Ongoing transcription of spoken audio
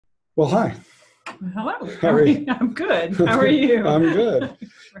Well, hi. Hello. How are you? I'm good. How are you? I'm good.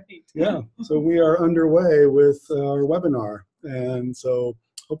 Great. Yeah. So we are underway with our webinar. And so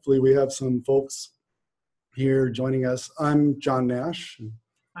hopefully we have some folks here joining us. I'm John Nash.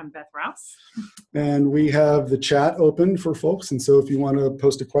 I'm Beth Rous. And we have the chat open for folks. And so if you want to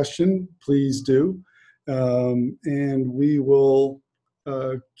post a question, please do. And we will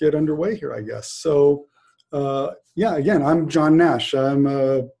get underway here, I guess. So yeah, again, I'm John Nash. I'm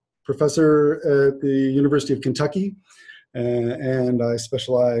a professor at the University of Kentucky, and I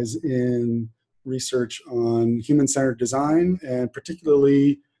specialize in research on human-centered design, and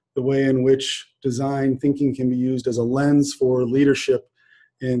particularly the way in which design thinking can be used as a lens for leadership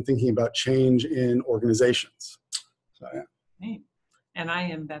in thinking about change in organizations. So, yeah. Hey. And I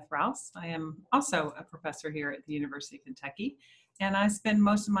am Beth Rous. I am also a professor here at the University of Kentucky, and I spend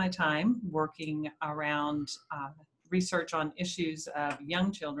most of my time working around research on issues of young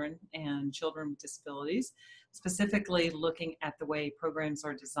children and children with disabilities, specifically looking at the way programs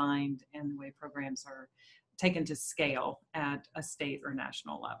are designed and the way programs are taken to scale at a state or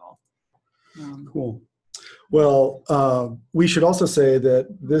national level. Cool. Well, we should also say that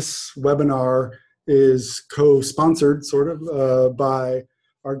this webinar is co-sponsored sort of by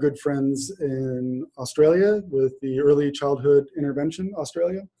our good friends in Australia with the Early Childhood Intervention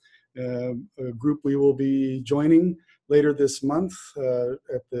Australia, a group we will be joining later this month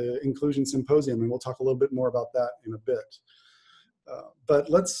at the Inclusion Symposium, and we'll talk a little bit more about that in a bit. But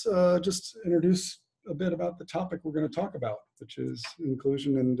let's just introduce a bit about the topic we're going to talk about, which is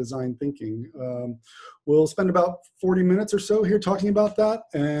inclusion and design thinking. We'll spend about 40 minutes or so here talking about that,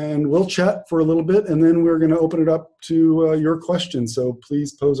 and we'll chat for a little bit, and then we're going to open it up to your questions. So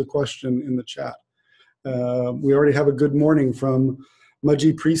please pose a question in the chat. We already have a good morning from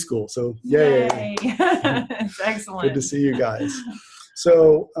Mudgee Preschool, so yay. It's excellent. Good to see you guys.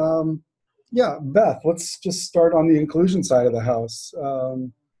 So yeah, Beth, let's just start on the inclusion side of the house.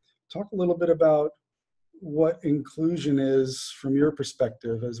 Talk a little bit about what inclusion is from your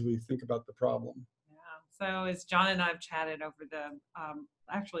perspective as we think about the problem. Yeah, so as John and I have chatted over the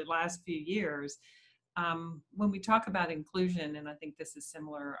actually last few years, when we talk about inclusion, and I think this is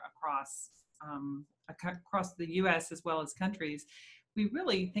similar across the U.S. as well as countries, we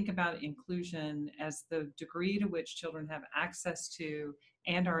really think about inclusion as the degree to which children have access to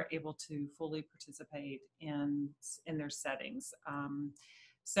and are able to fully participate in their settings.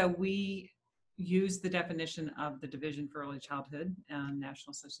 So we use the definition of the Division for Early Childhood,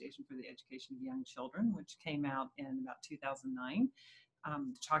 National Association for the Education of Young Children, which came out in about 2009.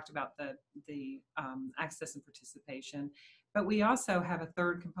 Talked about the access and participation, but we also have a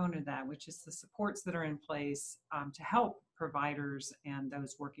third component of that, which is the supports that are in place to help providers and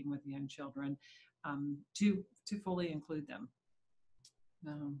those working with young children to fully include them.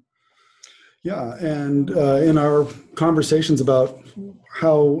 Yeah, and in our conversations about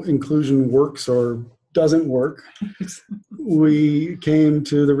how inclusion works or doesn't work, we came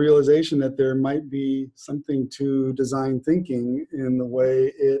to the realization that there might be something to design thinking in the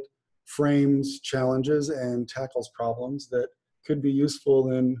way it frames challenges and tackles problems that could be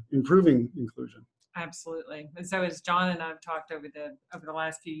useful in improving inclusion. Absolutely. And so as John and I have talked over the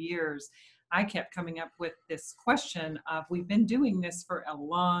last few years, I kept coming up with this question of, we've been doing this for a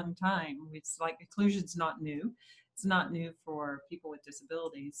long time. It's like inclusion's not new. It's not new for people with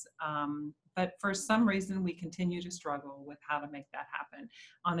disabilities. But for some reason, we continue to struggle with how to make that happen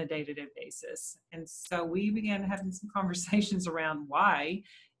on a day-to-day basis. And so we began having some conversations around why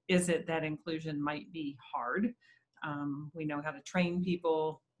is it that inclusion might be hard. We know how to train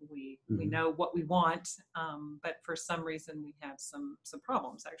people. We know what we want, but for some reason we have some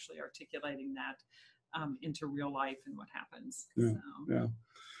problems actually articulating that into real life and what happens. Yeah, yeah.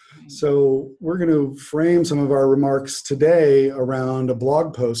 So we're going to frame some of our remarks today around a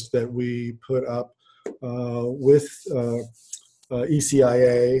blog post that we put up with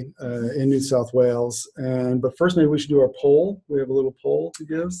ECIA in New South Wales. But first, maybe we should do our poll. We have a little poll to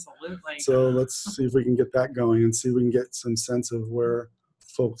give. Absolutely. So let's see if we can get that going and see if we can get some sense of where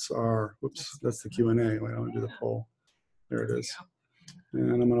folks are. Whoops, that's the Q&A. Wait, I want to do the poll. There it is. And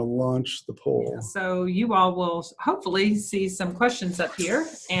I'm going to launch the poll. Yeah, so you all will hopefully see some questions up here,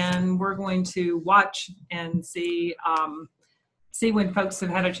 and we're going to watch and see when folks have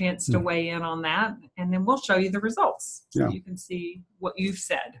had a chance to weigh in on that, and then we'll show you the results so you can see what you've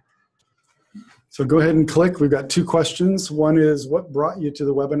said. So go ahead and click. We've got two questions. One is, what brought you to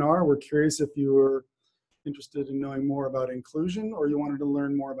the webinar? We're curious if you were interested in knowing more about inclusion or you wanted to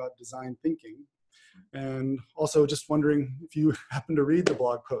learn more about design thinking. And also just wondering if you happened to read the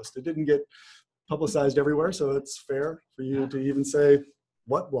blog post. It didn't get publicized everywhere, so it's fair for you to even say,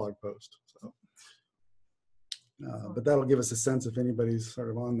 what blog post? So, but that'll give us a sense if anybody's sort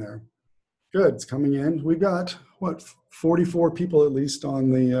of on there. Good, it's coming in. We've got, what, 44 people at least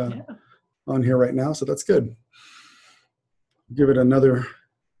on the on here right now, so that's good. Give it another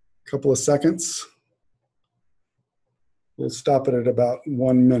couple of seconds. We'll stop it at about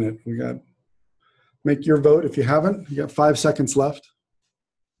 1 minute. We got, make your vote if you haven't. You got 5 seconds left.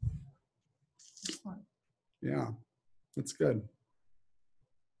 Yeah, that's good.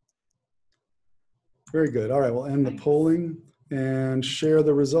 Very good. All right, we'll end the polling and share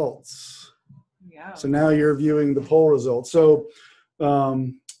the results. Yeah. So now you're viewing the poll results. So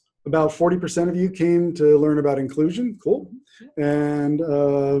about 40% of you came to learn about inclusion. Cool. And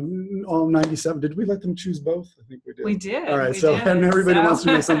all 97, did we let them choose both? I think we did. We did. All right, so and everybody wants to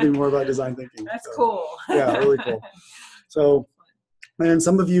know something more about design thinking. That's cool. Yeah, really cool. So, and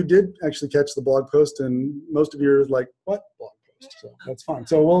some of you did actually catch the blog post, and most of you are like, what blog post? So that's fine.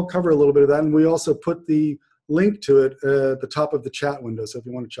 So we'll cover a little bit of that, and we also put the link to it at the top of the chat window. So if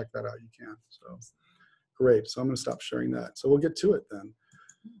you want to check that out, you can. So great. So I'm going to stop sharing that. So we'll get to it then.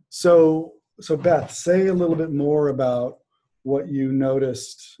 So Beth, say a little bit more about what you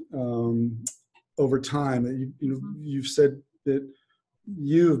noticed over time. That you've said that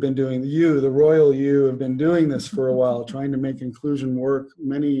you've been doing, the royal you have been doing this for a while, trying to make inclusion work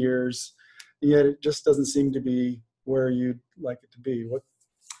many years, yet it just doesn't seem to be where you'd like it to be.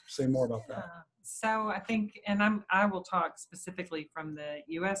 Say more about that. So I think, and I will talk specifically from the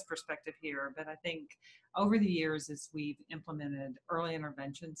U.S. perspective here, but I think over the years as we've implemented early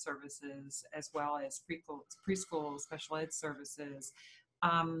intervention services as well as preschool special ed services,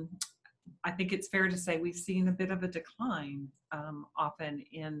 I think it's fair to say we've seen a bit of a decline often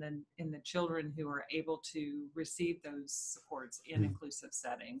in the children who are able to receive those supports in inclusive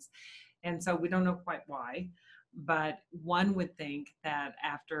settings. And so we don't know quite why. But one would think that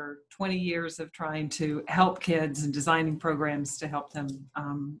after 20 years of trying to help kids and designing programs to help them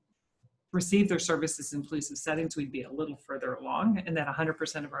receive their services in inclusive settings, we'd be a little further along, and that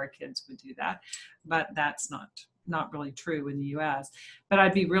 100% of our kids would do that. But that's not really true in the U.S. But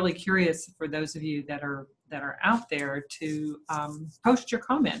I'd be really curious for those of you that are out there to post your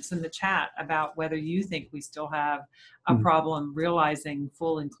comments in the chat about whether you think we still have a problem realizing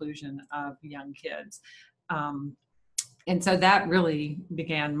full inclusion of young kids. And so that really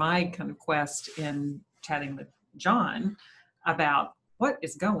began my kind of quest in chatting with John about what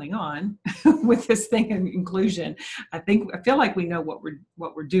is going on with this thing in inclusion. I feel like we know what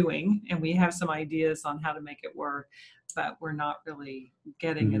we're doing, and we have some ideas on how to make it work, but we're not really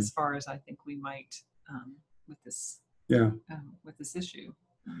getting as far as I think we might with this issue.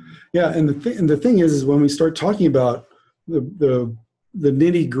 Yeah, and the thing is when we start talking about the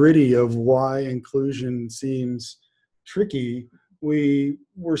nitty gritty of why inclusion seems tricky, we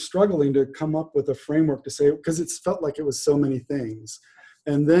were struggling to come up with a framework to say, because it's felt like it was so many things.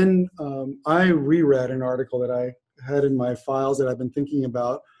 And then I reread an article that I had in my files that I've been thinking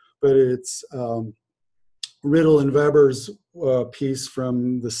about, but it's Riddle and Weber's piece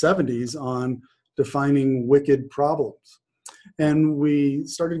from the 70s on defining wicked problems. And we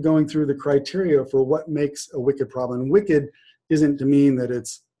started going through the criteria for what makes a wicked problem. And wicked isn't to mean that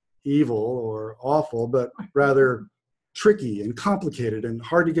it's evil or awful, but rather tricky and complicated and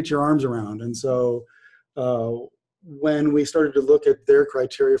hard to get your arms around. And so when we started to look at their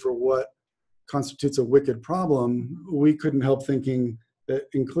criteria for what constitutes a wicked problem, we couldn't help thinking that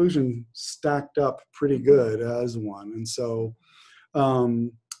inclusion stacked up pretty good as one. And so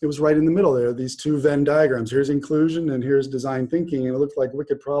it was right in the middle there, these two Venn diagrams. Here's inclusion and here's design thinking. And it looked like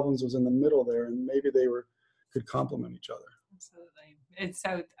wicked problems was in the middle there, and maybe they could complement each other. Absolutely. And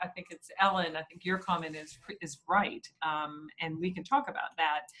so I think it's Ellen, I think your comment is right. And we can talk about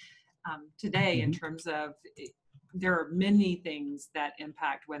that today in terms of there are many things that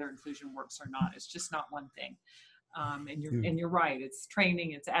impact whether inclusion works or not. It's just not one thing. And you're right. It's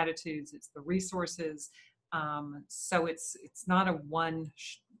training, it's attitudes, it's the resources. So it's not a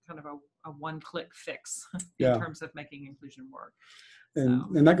one-click fix in terms of making inclusion work.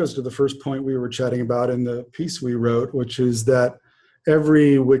 And that goes to the first point we were chatting about in the piece we wrote, which is that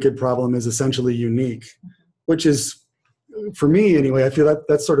every wicked problem is essentially unique, which is, for me anyway, I feel that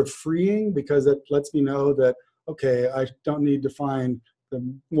that's sort of freeing, because it lets me know that, okay, I don't need to find the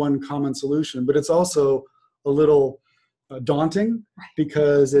one common solution, but it's also a little daunting,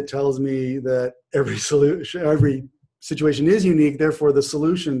 because it tells me that every situation is unique, therefore the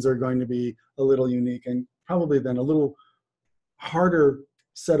solutions are going to be a little unique and probably then a little harder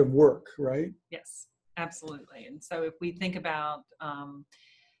set of work, right? Yes, absolutely. And so if we think about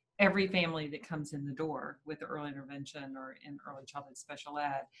every family that comes in the door with early intervention or in early childhood special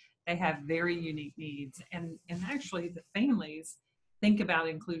ed, they have very unique needs. And actually the families think about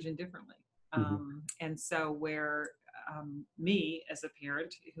inclusion differently. And so where me as a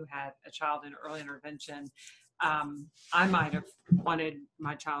parent who had a child in early intervention, I might have wanted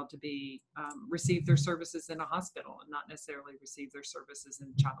my child to be receive their services in a hospital and not necessarily receive their services in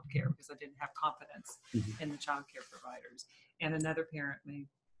childcare because I didn't have confidence in the childcare providers. And another parent may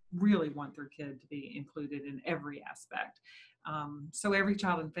really want their kid to be included in every aspect. So every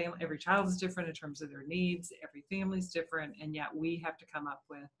child is different in terms of their needs. Every family's different, and yet we have to come up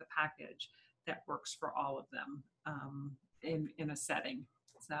with the package that works for all of them in a setting.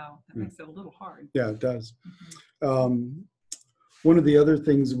 So that makes it a little hard. Yeah, it does. One of the other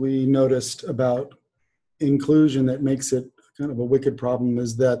things we noticed about inclusion that makes it kind of a wicked problem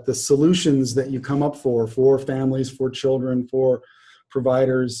is that the solutions that you come up for families, for children, for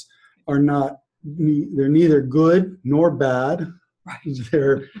providers are not, they're neither good nor bad. Right.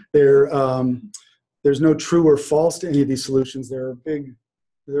 There's no true or false to any of these solutions. They're a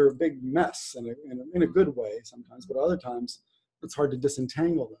big mess in a good way sometimes, but other times it's hard to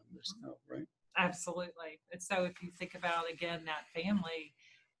disentangle them. There's no, right? Absolutely. And so if you think about, again, that family,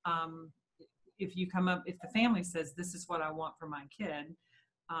 if the family says, this is what I want for my kid,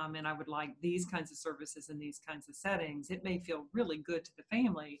 and I would like these kinds of services in these kinds of settings, it may feel really good to the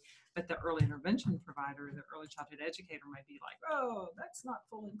family, but the early intervention provider, the early childhood educator might be like, oh, that's not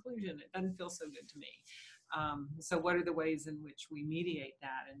full inclusion. It doesn't feel so good to me. So what are the ways in which we mediate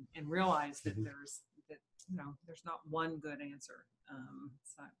that and realize that there's not one good answer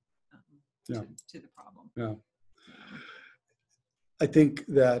to the problem. Yeah. I think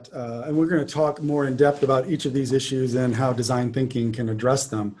that, and we're going to talk more in depth about each of these issues and how design thinking can address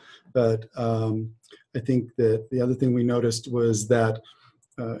them. But I think that the other thing we noticed was that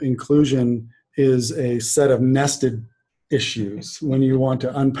inclusion is a set of nested issues. When you want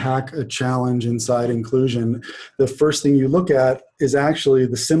to unpack a challenge inside inclusion, the first thing you look at is actually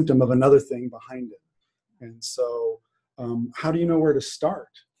the symptom of another thing behind it. And so how do you know where to start?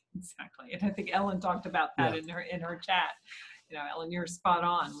 Exactly. And I think Ellen talked about that in her chat. Ellen, you're spot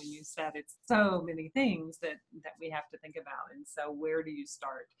on when you said it's so many things that we have to think about. And so where do you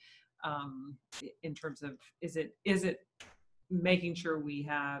start in terms of, is it making sure we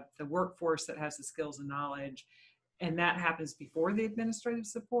have the workforce that has the skills and knowledge, and that happens before the administrative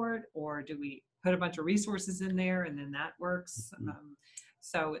support, or do we put a bunch of resources in there and then that works?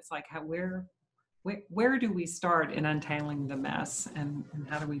 So it's like, where do we start in untangling the mess, and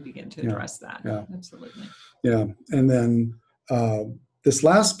how do we begin to address that? Yeah. Absolutely. Yeah. And then this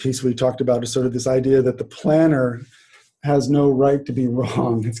last piece we talked about is sort of this idea that the planner has no right to be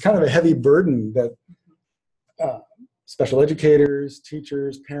wrong. It's kind of a heavy burden that special educators,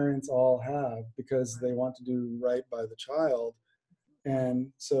 teachers, parents all have because they want to do right by the child. And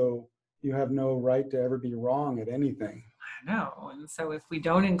so you have no right to ever be wrong at anything. I know. And so if we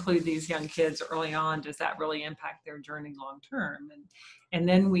don't include these young kids early on, does that really impact their journey long term? And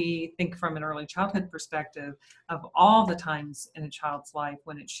then we think from an early childhood perspective of all the times in a child's life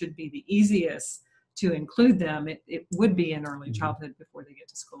when it should be the easiest to include them, it would be in early childhood before they get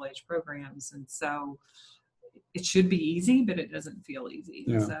to school age programs. And so it should be easy, but it doesn't feel easy.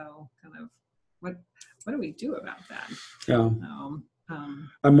 Yeah. So kind of what do we do about that? Yeah.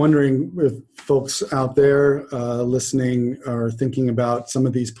 I'm wondering if folks out there listening are thinking about some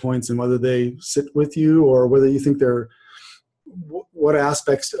of these points and whether they sit with you or whether you think what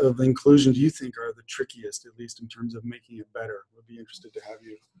aspects of inclusion do you think are the trickiest, at least in terms of making it better? We'd be interested to have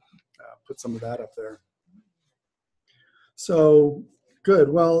you put some of that up there. So good.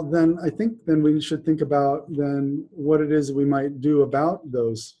 Well, then I think we should think about then what it is we might do about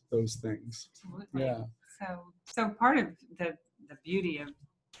those things. Absolutely. Yeah. So part of the beauty of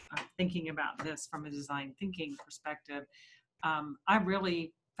thinking about this from a design thinking perspective, I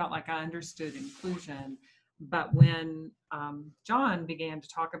really felt like I understood inclusion, but when John began to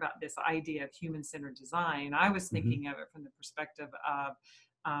talk about this idea of human-centered design, I was thinking of it from the perspective of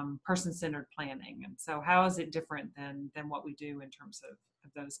person-centered planning. And so how is it different than what we do in terms of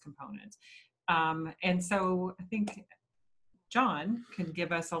those components? And so I think John can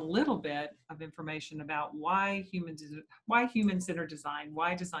give us a little bit of information about why human-centered design,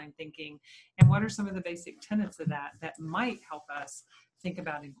 why design thinking, and what are some of the basic tenets of that might help us think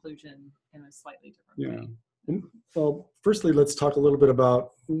about inclusion in a slightly different way. Well, firstly, let's talk a little bit about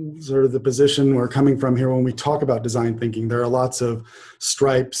sort of the position we're coming from here when we talk about design thinking. There are lots of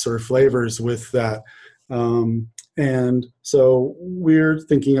stripes or flavors with that. And so we're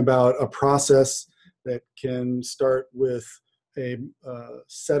thinking about a process that can start with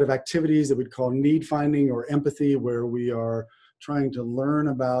set of activities that we'd call need finding or empathy, where we are trying to learn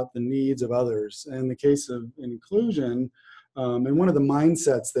about the needs of others. In the case of inclusion, and one of the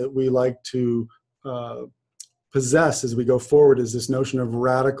mindsets that we like to possess as we go forward is this notion of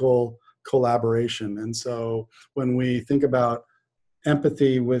radical collaboration. And so when we think about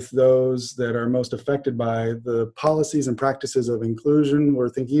empathy with those that are most affected by the policies and practices of inclusion, we're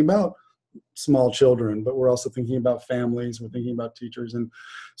thinking about small children, but we're also thinking about families, we're thinking about teachers. And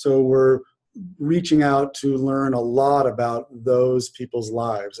so we're reaching out to learn a lot about those people's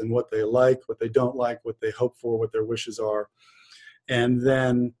lives and what they like, what they don't like, what they hope for, what their wishes are. And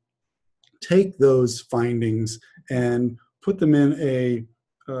then take those findings and put them in a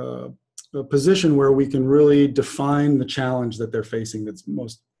position where we can really define the challenge that they're facing that's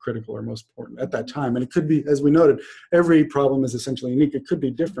most critical or most important at that time. And it could be, as we noted, every problem is essentially unique. It could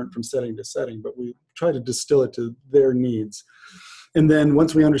be different from setting to setting, but we try to distill it to their needs. And then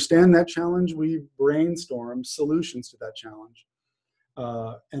once we understand that challenge, we brainstorm solutions to that challenge,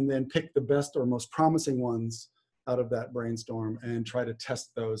 and then pick the best or most promising ones out of that brainstorm and try to test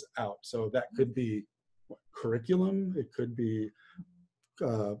those out. So that could be curriculum, it could be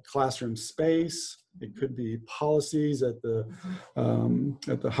classroom space, it could be policies at the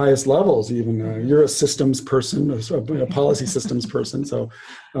highest levels. Even you're a systems person, a policy systems person. So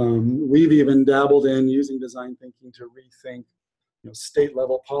we've even dabbled in using design thinking to rethink, state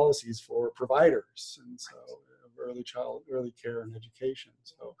level policies for providers, and so early care and education.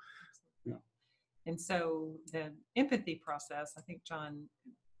 So. And so the empathy process, I think, John,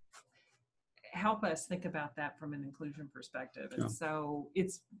 help us think about that from an inclusion perspective. And so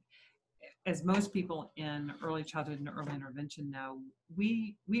it's, as most people in early childhood and early intervention know,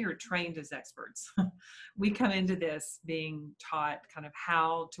 we are trained as experts. We come into this being taught kind of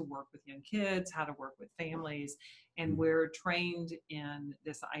how to work with young kids, how to work with families, and we're trained in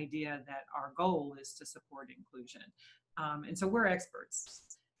this idea that our goal is to support inclusion. And so we're experts.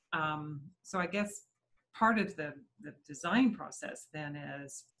 So I guess part of the design process then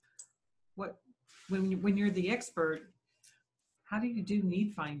is when you're the expert, how do you do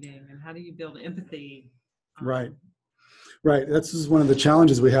need finding and how do you build empathy? Right. This is one of the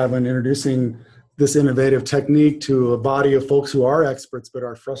challenges we have in introducing this innovative technique to a body of folks who are experts but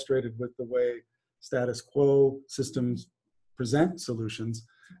are frustrated with the way status quo systems present solutions.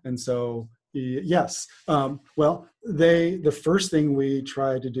 And so yes. The first thing we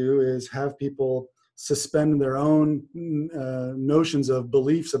try to do is have people suspend their own notions of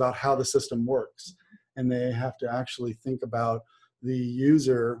beliefs about how the system works. And they have to actually think about the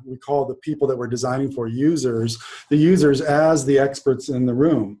user. We call the people that we're designing for the users as the experts in the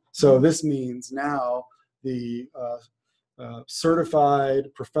room. So this means now the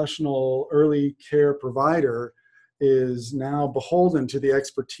certified professional early care provider is now beholden to the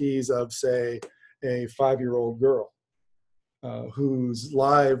expertise of, say, a 5-year-old girl whose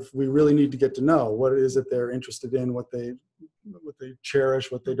life we really need to get to know. What is it they're interested in, what they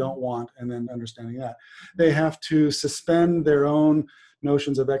cherish, what they don't want, and then understanding that. They have to suspend their own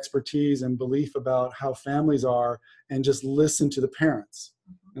notions of expertise and belief about how families are and just listen to the parents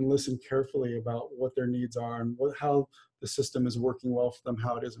and listen carefully about what their needs are and how the system is working well for them,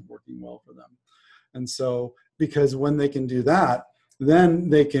 how it isn't working well for them. And so, because when they can do that, then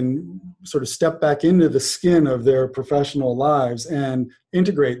they can sort of step back into the skin of their professional lives and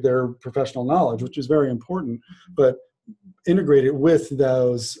integrate their professional knowledge, which is very important, but integrate it with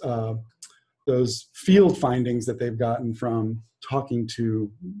those field findings that they've gotten from talking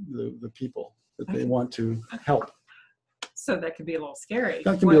to the people that they want to help. So that can be a little scary.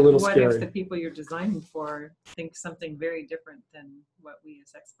 That can be a little scary. What if the people you're designing for think something very different than what we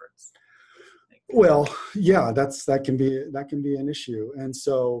as experts think? Well, yeah, that can be an issue. And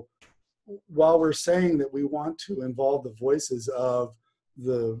so while we're saying that we want to involve the voices of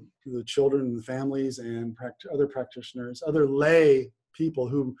the children and the families and other practitioners, other lay people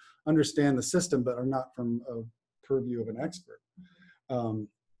who understand the system but are not from a purview of an expert.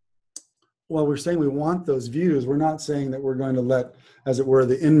 While we're saying we want those views, we're not saying that we're going to let, as it were,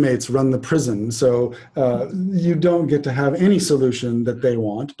 the inmates run the prison. So you don't get to have any solution that they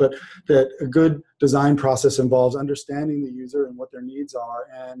want, but that a good design process involves understanding the user and what their needs are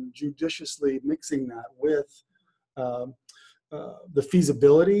and judiciously mixing that with the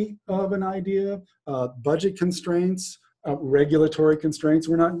feasibility of an idea, budget constraints, regulatory constraints.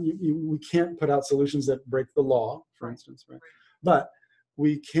 We can't put out solutions that break the law, for instance, right? But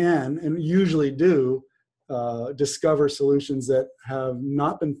we can, and usually do, discover solutions that have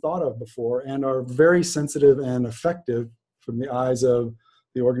not been thought of before and are very sensitive and effective from the eyes of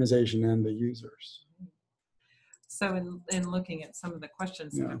the organization and the users. So in looking at some of the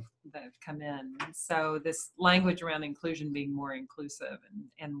questions Yeah. that have come in, so this language around inclusion being more inclusive,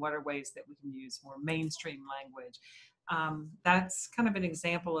 and what are ways that we can use more mainstream language, that's kind of an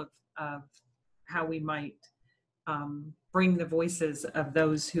example of how we might bring the voices of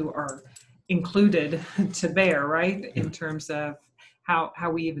those who are included to bear, right? In terms of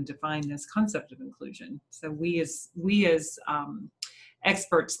how we even define this concept of inclusion. So we as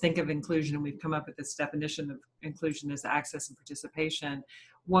experts think of inclusion, and we've come up with this definition of inclusion as access and participation.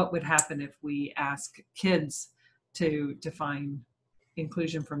 What would happen if we ask kids to define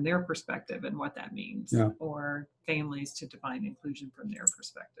inclusion from their perspective and what that means, Yeah. or families to define inclusion from their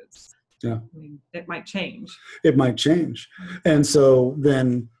perspectives? Yeah. I mean, it might change. It might change. And so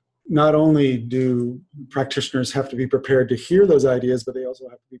then not only do practitioners have to be prepared to hear those ideas, but they also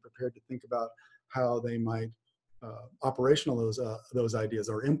have to be prepared to think about how they might operational those ideas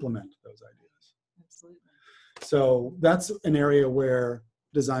or implement those ideas. Absolutely. So that's an area where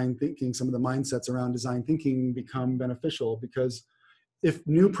design thinking, some of the mindsets around design thinking become beneficial, because if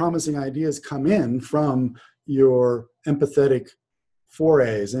new promising ideas come in from your empathetic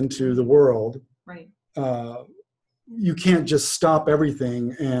forays into the world, right, you can't just stop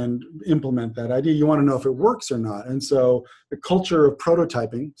everything and implement that idea. You want to know if it works or not. And so the culture of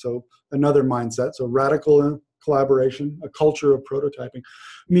prototyping, so another mindset, so radical collaboration, a culture of prototyping,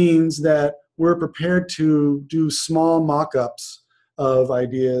 means that we're prepared to do small mock-ups of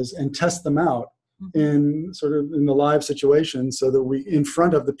ideas and test them out in sort of in the live situation, so that we, in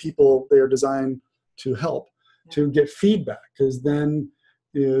front of the people they are designed to help, to get feedback. Because then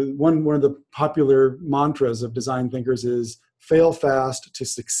one of the popular mantras of design thinkers is fail fast to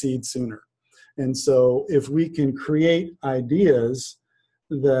succeed sooner. And so if we can create ideas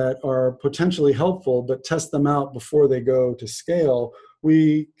that are potentially helpful, but test them out before they go to scale,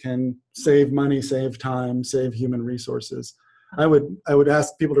 we can save money, save time, save human resources. I would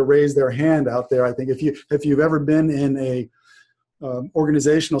ask people to raise their hand out there. I think if you've ever been in a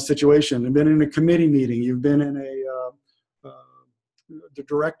organizational situation, and been in a committee meeting, you've been in the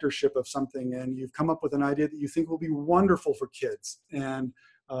directorship of something, and you've come up with an idea that you think will be wonderful for kids, and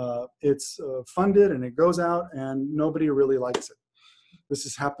it's funded and it goes out and nobody really likes it.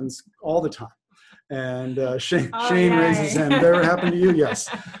 This happens all the time. And Shane raises his hand. Did that ever happen to you?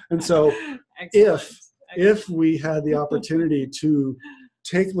 Yes. And so if we had the opportunity to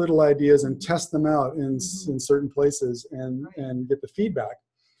take little ideas and test them out in certain places and get the feedback,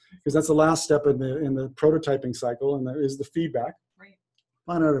 because that's the last step in the prototyping cycle, and that is the feedback. Right.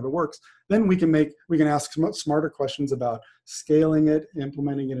 Find out if it works. Then we can ask smarter questions about scaling it,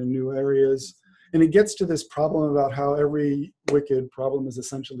 implementing it in new areas. And it gets to this problem about how every wicked problem is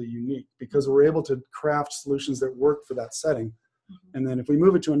essentially unique, because we're able to craft solutions that work for that setting. And then if we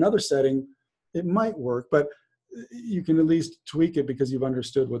move it to another setting, it might work, but you can at least tweak it because you've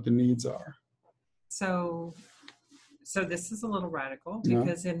understood what the needs are. So this is a little radical,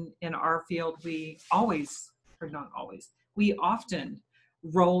 because in our field, we often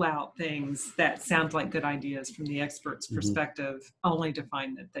roll out things that sound like good ideas from the expert's perspective, only to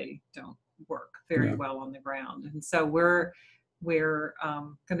find that they don't work very well on the ground. And so we're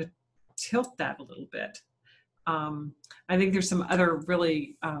going to tilt that a little bit. I think there's some other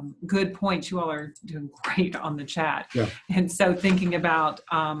really good points. You all are doing great on the chat. Yeah. And so thinking about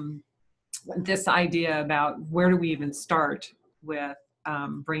this idea about where do we even start with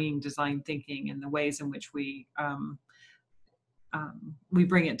bringing design thinking and the ways in which we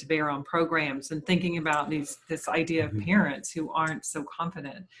bring it to bear on programs, and thinking about this idea of parents who aren't so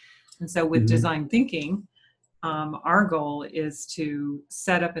confident. And so with design thinking, our goal is to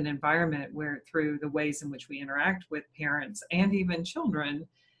set up an environment where, through the ways in which we interact with parents and even children,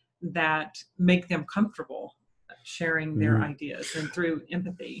 that make them comfortable sharing their ideas, and through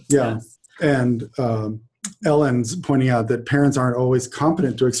empathy. Yeah. Yes. And Ellen's pointing out that parents aren't always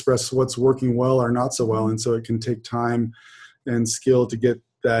competent to express what's working well or not so well. And so it can take time and skill to get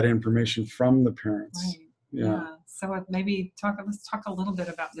that information from the parents. Right. Yeah. So maybe let's talk a little bit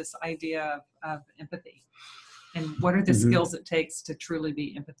about this idea of empathy, and what are the skills it takes to truly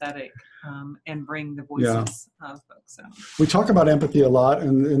be empathetic and bring the voices of folks out. We talk about empathy a lot,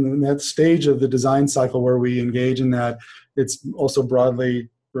 and in that stage of the design cycle where we engage in that, it's also broadly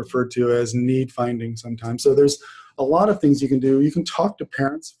referred to as need finding sometimes. So there's a lot of things you can do. You can talk to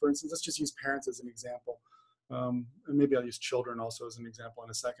parents, for instance. Let's just use parents as an example. And maybe I'll use children also as an example in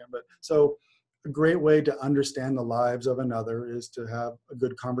a second. But so a great way to understand the lives of another is to have a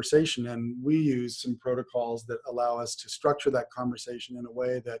good conversation. And we use some protocols that allow us to structure that conversation in a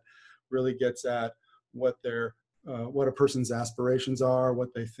way that really gets at what their what a person's aspirations are,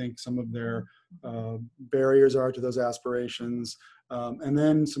 what they think some of their barriers are to those aspirations, and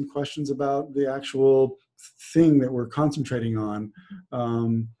then some questions about the actual thing that we're concentrating on.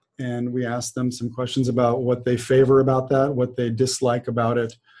 And we ask them some questions about what they favor about that, what they dislike about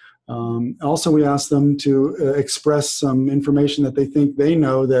it. Also, we ask them to express some information that they think they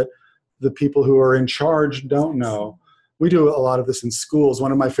know that the people who are in charge don't know. We do a lot of this in schools.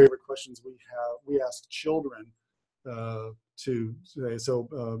 One of my favorite questions we ask children to say,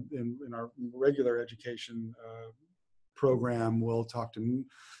 so in our regular education program, we'll talk to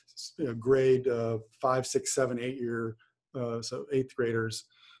grade 5, 6, 7, 8 year, so 8th graders,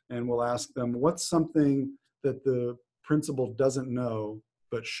 and we'll ask them, what's something that the principal doesn't know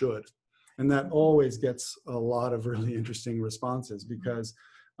but should? And that always gets a lot of really interesting responses, because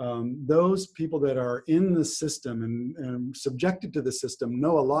those people that are in the system and subjected to the system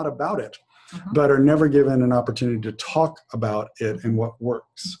know a lot about it, but are never given an opportunity to talk about it and what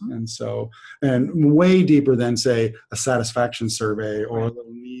works. And so, and way deeper than, say, a satisfaction survey or a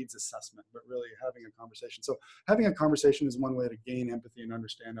little needs assessment, but really having a conversation. So having a conversation is one way to gain empathy and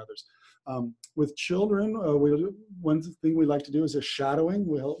understand others. With children, one thing we like to do is a shadowing.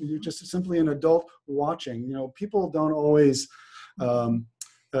 You're just simply an adult watching. You know, people don't always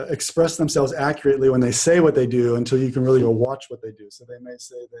express themselves accurately when they say what they do until you can really go watch what they do. So they may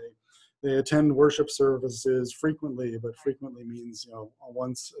say they attend worship services frequently, but frequently means, you know,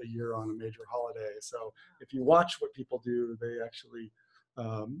 once a year on a major holiday. So if you watch what people do, they actually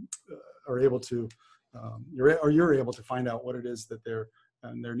are able to, you're able to find out what it is that their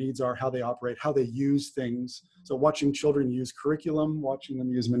needs are, how they operate, how they use things. So watching children use curriculum, watching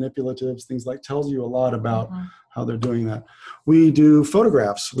them use manipulatives, things like, tells you a lot about how they're doing that. We do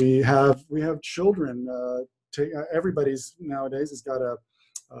photographs. We have children. Everybody's nowadays has got a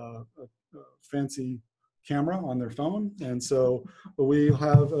fancy camera on their phone, and so we'll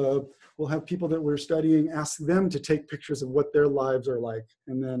have people that we're studying ask them to take pictures of what their lives are like,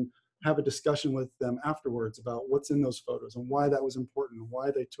 and then have a discussion with them afterwards about what's in those photos and why that was important and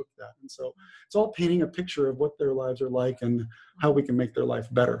why they took that. And so it's all painting a picture of what their lives are like and how we can make their life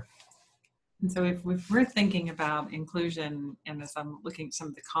better. And so if we're thinking about inclusion, and as I'm looking at some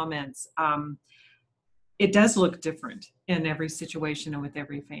of the comments, it does look different in every situation and with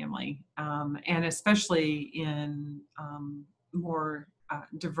every family, and especially in more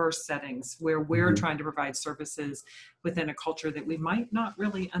diverse settings where we're trying to provide services within a culture that we might not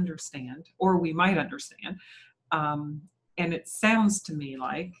really understand, or we might understand. And it sounds to me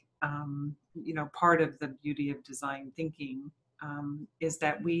like, you know, part of the beauty of design thinking is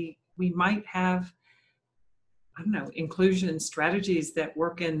that we might have, I don't know, inclusion strategies that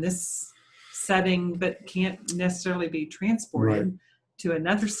work in this setting but can't necessarily be transported to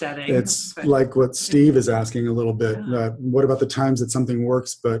another setting. It's like what Steve is asking a little bit. What about the times that something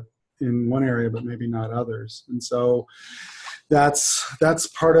works but in one area but maybe not others? And so that's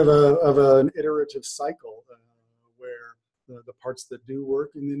part of an iterative cycle where the parts that do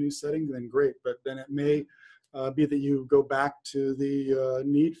work in the new setting, then great, but then it may be that you go back to the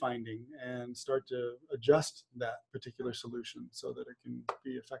need finding and start to adjust that particular solution so that it can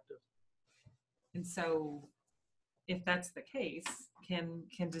be effective. And so if that's the case,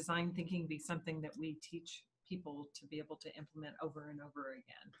 can design thinking be something that we teach people to be able to implement over and over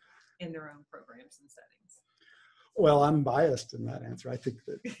again in their own programs and settings? Well, I'm biased in that answer. I think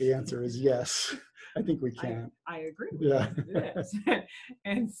that the answer is yes. I think we can. I agree with you. It is.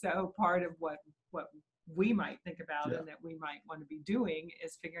 And so part of what we might think about and that we might want to be doing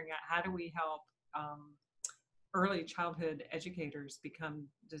is figuring out, how do we help early childhood educators becoming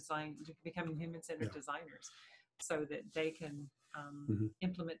human-centered designers, so that they can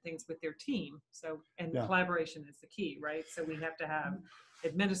implement things with their team. So, and collaboration is the key, right? So we have to have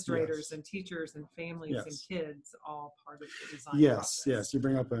administrators and teachers and families and kids all part of the design process. Yes, you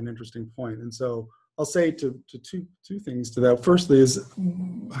bring up an interesting point. And so I'll say to two things to that. Firstly is,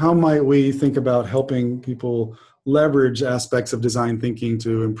 how might we think about helping people leverage aspects of design thinking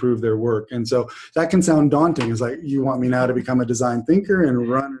to improve their work? And so that can sound daunting. It's like, you want me now to become a design thinker and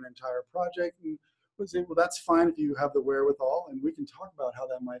run an entire project? And we'll say, well, that's fine if you have the wherewithal, and we can talk about how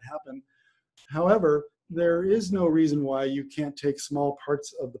that might happen. However, there is no reason why you can't take small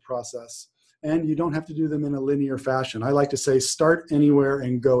parts of the process, and you don't have to do them in a linear fashion. I like to say, start anywhere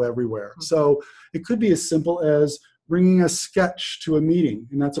and go everywhere. So it could be as simple as bringing a sketch to a meeting,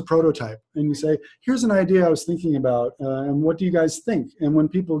 and that's a prototype. And you say, here's an idea I was thinking about, and what do you guys think? And when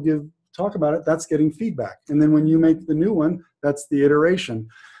people talk about it, that's getting feedback. And then when you make the new one, that's the iteration.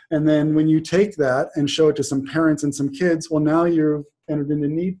 And then when you take that and show it to some parents and some kids, well, now you've entered into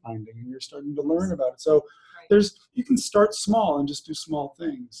need finding and you're starting to learn about it. So you can start small and just do small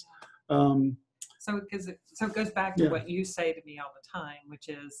things. So it goes back to what you say to me all the time, which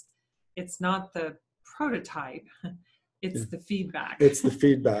is, it's not the prototype, it's the feedback. It's the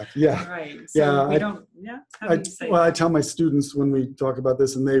feedback. Yeah. Right. So we don't. Yeah. How do you say well, that? I tell my students when we talk about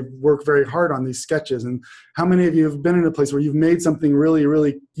this, and they work very hard on these sketches. And how many of you have been in a place where you've made something really,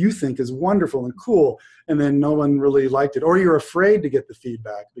 really you think is wonderful and cool, and then no one really liked it, or you're afraid to get the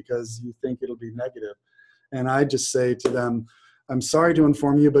feedback because you think it'll be negative? And I just say to them, I'm sorry to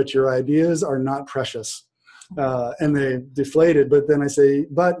inform you, but your ideas are not precious. And they deflated, but then I say,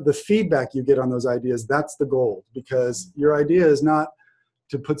 but the feedback you get on those ideas, that's the gold, because your idea is not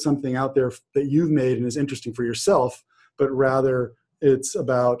to put something out there that you've made and is interesting for yourself, but rather it's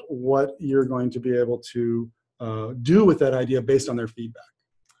about what you're going to be able to do with that idea based on their feedback.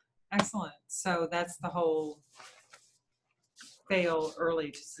 Excellent. So that's the whole fail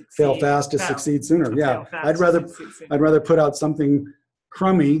early to succeed. Fail fast to succeed sooner. Yeah, I'd rather put out something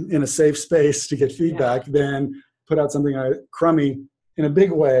crummy in a safe space to get feedback than put out something crummy in a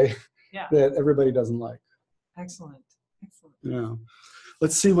big way that everybody doesn't like. Excellent. Excellent. Yeah.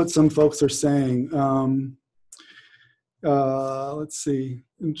 Let's see what some folks are saying. Let's see.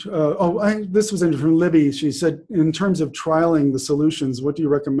 This was from Libby. She said, in terms of trialing the solutions, what do you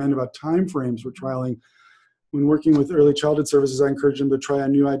recommend about timeframes for trialing? When working with early childhood services, I encourage them to try a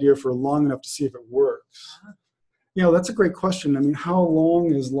new idea for long enough to see if it works. You know, that's a great question. I mean, how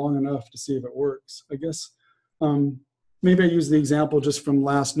long is long enough to see if it works? I guess maybe I use the example just from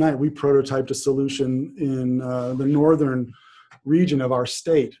last night. We prototyped a solution in the northern region of our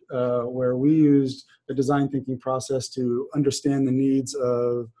state where we used a design thinking process to understand the needs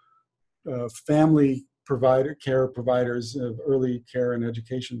of family care providers of early care and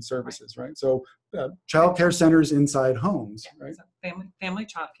education services, right? So child care centers inside homes, right? So family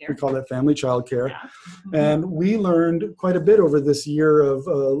child care. We call that family child care. Yeah. And we learned quite a bit over this year of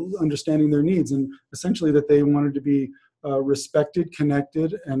understanding their needs, and essentially that they wanted to be respected,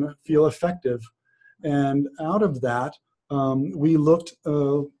 connected, and feel effective. And out of that, we looked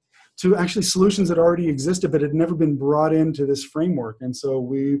to actually solutions that already existed but had never been brought into this framework. And so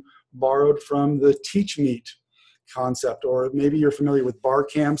we borrowed from the Teach Meet concept, or maybe you're familiar with bar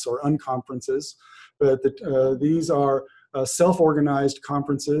camps or unconferences, but these are self-organized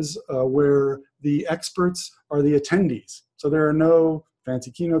conferences where the experts are the attendees. So there are no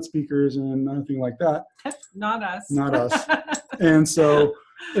fancy keynote speakers and nothing like that. Not us. Not us. And so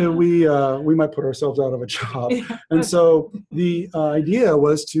we might put ourselves out of a job. And so the idea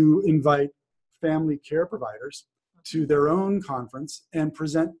was to invite family care providers to their own conference and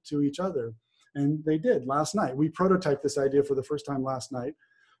present to each other. And they did last night. We prototyped this idea for the first time last night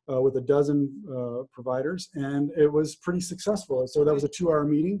with a dozen providers, and it was pretty successful. So that was a 2-hour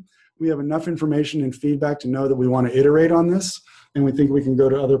meeting. We have enough information and feedback to know that we want to iterate on this, and we think we can go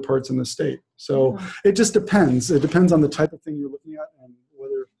to other parts in the state. So it just depends. It depends on the type of thing you're looking at and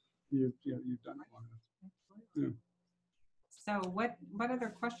whether you've done it long enough. Yeah. So what other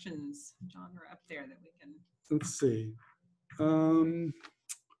questions, John, are up there that we can? Let's see.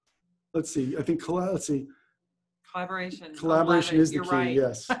 I think Collaboration is the key. Right.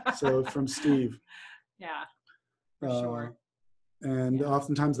 Yes. So from Steve. Yeah, for sure. And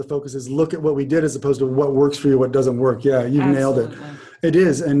oftentimes the focus is look at what we did as opposed to what works for you, what doesn't work. Yeah, you've nailed it. It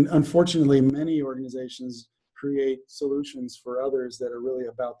is. And unfortunately, many organizations create solutions for others that are really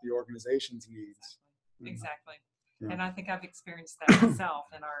about the organization's needs. Exactly. Yeah. And I think I've experienced that myself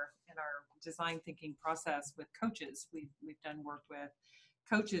in our design thinking process with coaches. We've done work with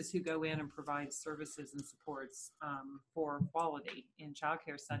coaches who go in and provide services and supports for quality in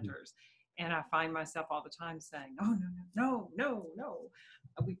childcare centers. And I find myself all the time saying, oh, no,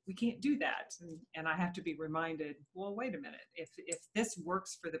 we can't do that. And I have to be reminded, well, wait a minute, if this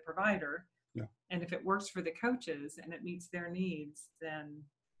works for the provider, and if it works for the coaches and it meets their needs, then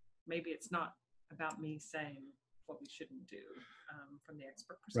maybe it's not about me saying what we shouldn't do from the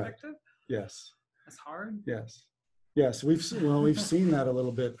expert perspective. Right. Yes. That's hard. Yes, we've seen that a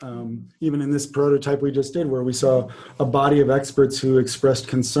little bit, even in this prototype we just did, where we saw a body of experts who expressed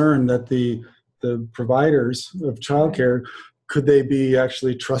concern that the providers of childcare, could they be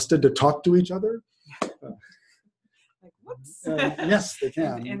actually trusted to talk to each other? Like, whoops. Yes, they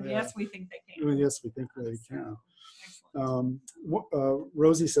can. And yes, we think they can. Yes, we think they can.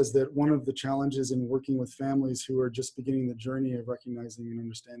 Rosie says that one of the challenges in working with families who are just beginning the journey of recognizing and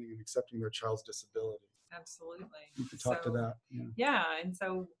understanding and accepting their child's disability. Absolutely. You can talk to that. Yeah. And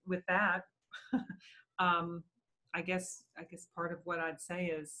so with that, I guess part of what I'd say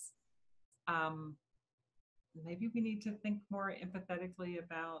is maybe we need to think more empathetically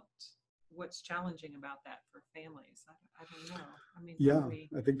about what's challenging about that for families? I don't know. I mean, Yeah,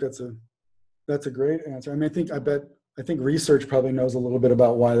 I think that's a great answer. I mean, I think research probably knows a little bit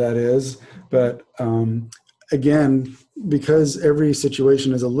about why that is, but again, because every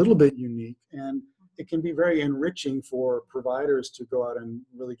situation is a little bit unique, and it can be very enriching for providers to go out and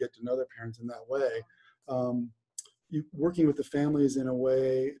really get to know their parents in that way. Working with the families in a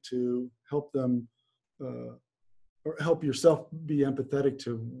way to help them, or help yourself be empathetic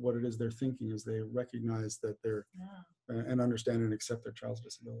to what it is they're thinking as they recognize that they're, and understand and accept their child's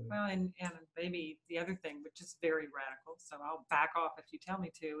disability. Well, and maybe the other thing, which is very radical, so I'll back off if you tell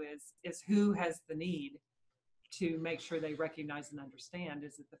me to, is who has the need to make sure they recognize and understand?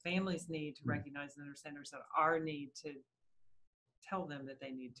 Is it the family's need to recognize and understand, or is it our need to tell them that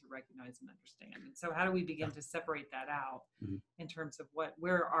they need to recognize and understand? And so how do we begin to separate that out in terms of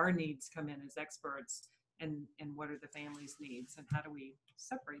where our needs come in as experts, and what are the family's needs, and how do we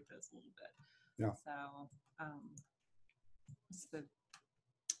separate those a little bit? Yeah. So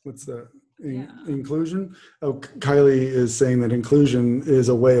what's the inclusion? Oh, Kylie is saying that inclusion is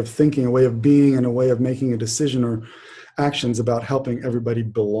a way of thinking, a way of being, and a way of making a decision or actions about helping everybody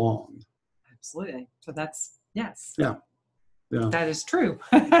belong. Absolutely. So that's, yes. Yeah. Yeah. That is true.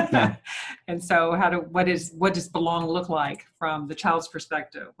 And so what does belong look like from the child's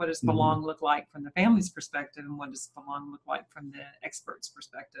perspective? What does belong look like from the family's perspective? And what does belong look like from the expert's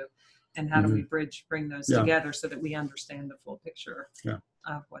perspective? And how do we bring those together so that we understand the full picture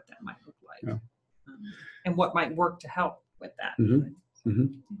of what that might look like, and what might work to help with that?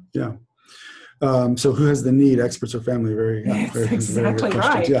 Yeah. So who has the need, experts or family? Very exactly very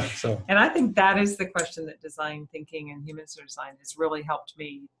right. Yeah. So, and I think that is the question that design thinking and human-centered design has really helped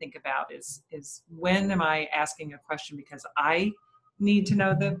me think about is when am I asking a question because I need to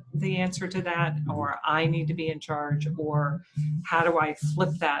know the answer to that, or I need to be in charge, or how do I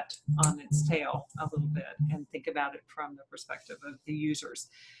flip that on its tail a little bit and think about it from the perspective of the users?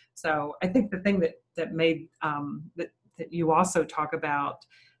 So I think the thing that made that you also talk about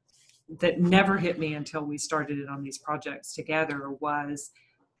that never hit me until we started it on these projects together was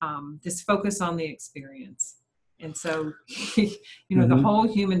this focus on the experience. And so, the whole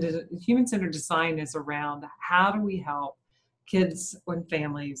human-centered design is around how do we help kids and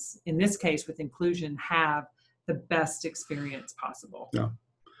families, in this case with inclusion, have the best experience possible.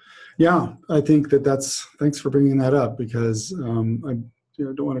 Yeah, I think thanks for bringing that up, because I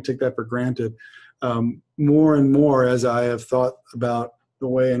don't want to take that for granted. More and more, as I have thought about the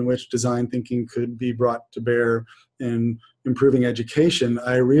way in which design thinking could be brought to bear in improving education,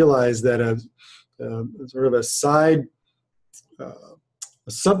 I realize that a sort of a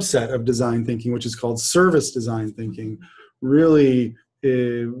subset of design thinking, which is called service design thinking, really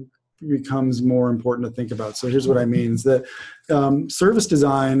becomes more important to think about. So here's what I mean, is that service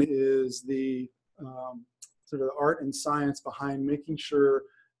design is the sort of the art and science behind making sure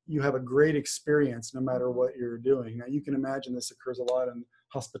you have a great experience no matter what you're doing. Now, you can imagine this occurs a lot in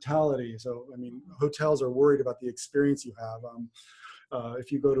hospitality. So, I mean, hotels are worried about the experience you have.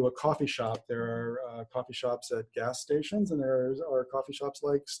 If you go to a coffee shop, there are coffee shops at gas stations, and there are coffee shops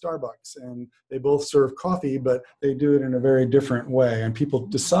like Starbucks, and they both serve coffee, but they do it in a very different way. And people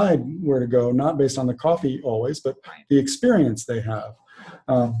decide where to go, not based on the coffee always, but the experience they have.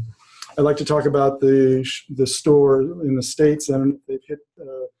 I'd like to talk about the store in the States, and they've hit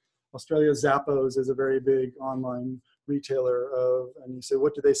Australia. Zappos is a very big online retailer and you say,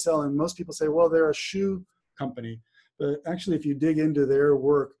 what do they sell? And most people say, well, they're a shoe company. But actually, if you dig into their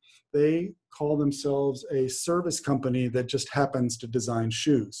work, they call themselves a service company that just happens to design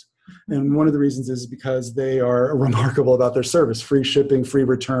shoes. And one of the reasons is because they are remarkable about their service: free shipping, free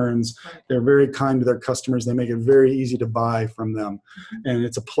returns. They're very kind to their customers. They make it very easy to buy from them. And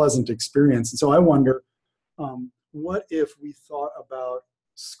it's a pleasant experience. And so I wonder, what if we thought about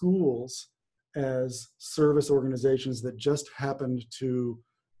schools as service organizations that just happened to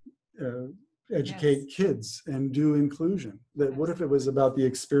educate kids and do inclusion? That what if it was about the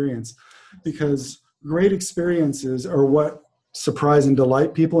experience? Because great experiences are what surprise and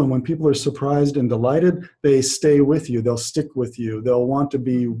delight people, and when people are surprised and delighted, they stay with you, they'll stick with you, they'll want to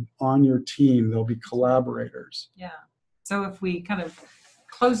be on your team, they'll be collaborators. Yeah. So if we kind of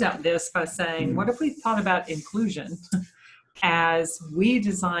close out this by saying, what if we thought about inclusion as we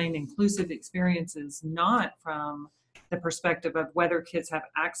design inclusive experiences, not from the perspective of whether kids have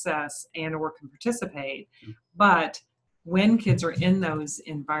access and or can participate, but when kids are in those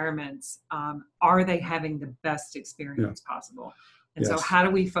environments, are they having the best experience possible? And so how do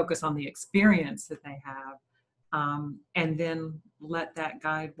we focus on the experience that they have, and then let that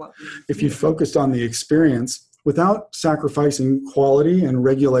guide what we If you focused on the experience, without sacrificing quality and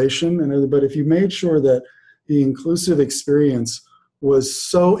regulation, but if you made sure that the inclusive experience was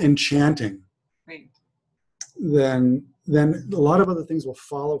so enchanting, Right. then a lot of other things will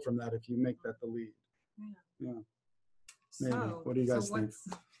follow from that if you make that the lead. Yeah. Maybe. So, What do you guys think?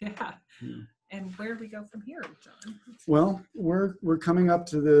 Yeah. And where do we go from here, John? Well, we're coming up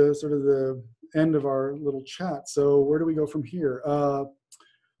to the sort of the end of our little chat. So where do we go from here?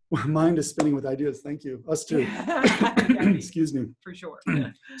 My mind is spinning with ideas. Thank you. Us too. Excuse me. For sure.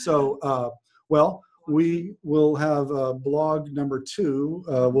 So, well, we will have blog number 2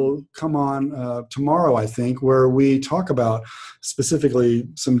 will come on tomorrow, I think, where we talk about specifically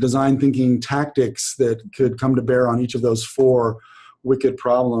some design thinking tactics that could come to bear on each of those 4 wicked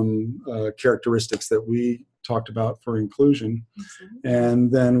problem characteristics that we talked about for inclusion.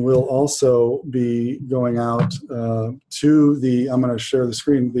 And then we'll also be going out to I'm going to share the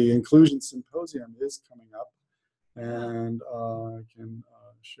screen, the Inclusion Symposium is coming up, and I can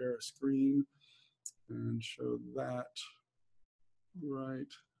share a screen and show that. Right.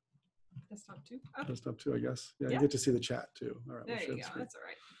 Desktop 2? Oh. Desktop 2, I guess. Yeah, you get to see the chat too. All right. There you go. That's all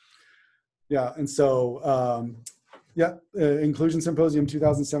right. Yeah, and so, Inclusion Symposium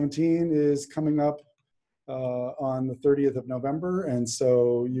 2017 is coming up on the 30th of November, and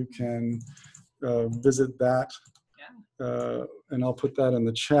so you can visit that. Yeah. And I'll put that in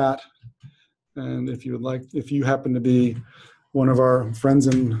the chat. And if you would like, if you happen to be one of our friends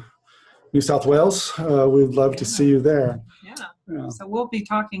in New South Wales, we'd love to see you there. Yeah. So we'll be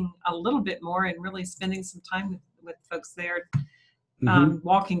talking a little bit more and really spending some time with folks there,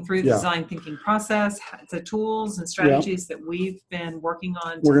 walking through the design thinking process, the tools and strategies that we've been working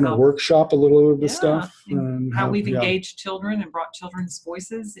on. We're going to workshop a little of this stuff. And how we've engaged children and brought children's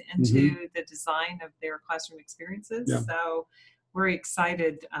voices into the design of their classroom experiences. Yeah. So we're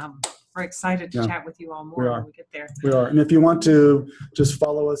excited. We're excited to chat with you all more when we get there. We are. And if you want to just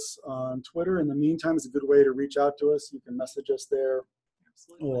follow us on Twitter, in the meantime, it's a good way to reach out to us. You can message us there.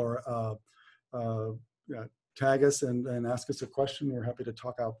 Absolutely. Or tag us and ask us a question. We're happy to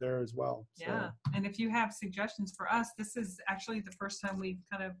talk out there as well. Yeah. So. And if you have suggestions for us, this is actually the first time we've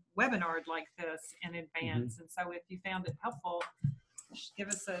kind of webinared like this in advance. And so if you found it helpful, just give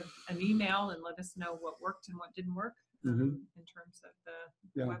us an email and let us know what worked and what didn't work. In terms of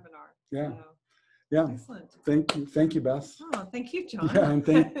the webinar. Yeah. So, yeah. Excellent. Thank you, Beth. Oh, thank you, John. Yeah, and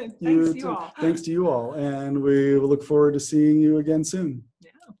thanks to you all. And we will look forward to seeing you again soon.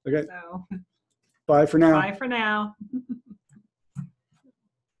 Yeah. Okay. So, bye for now. Bye for now.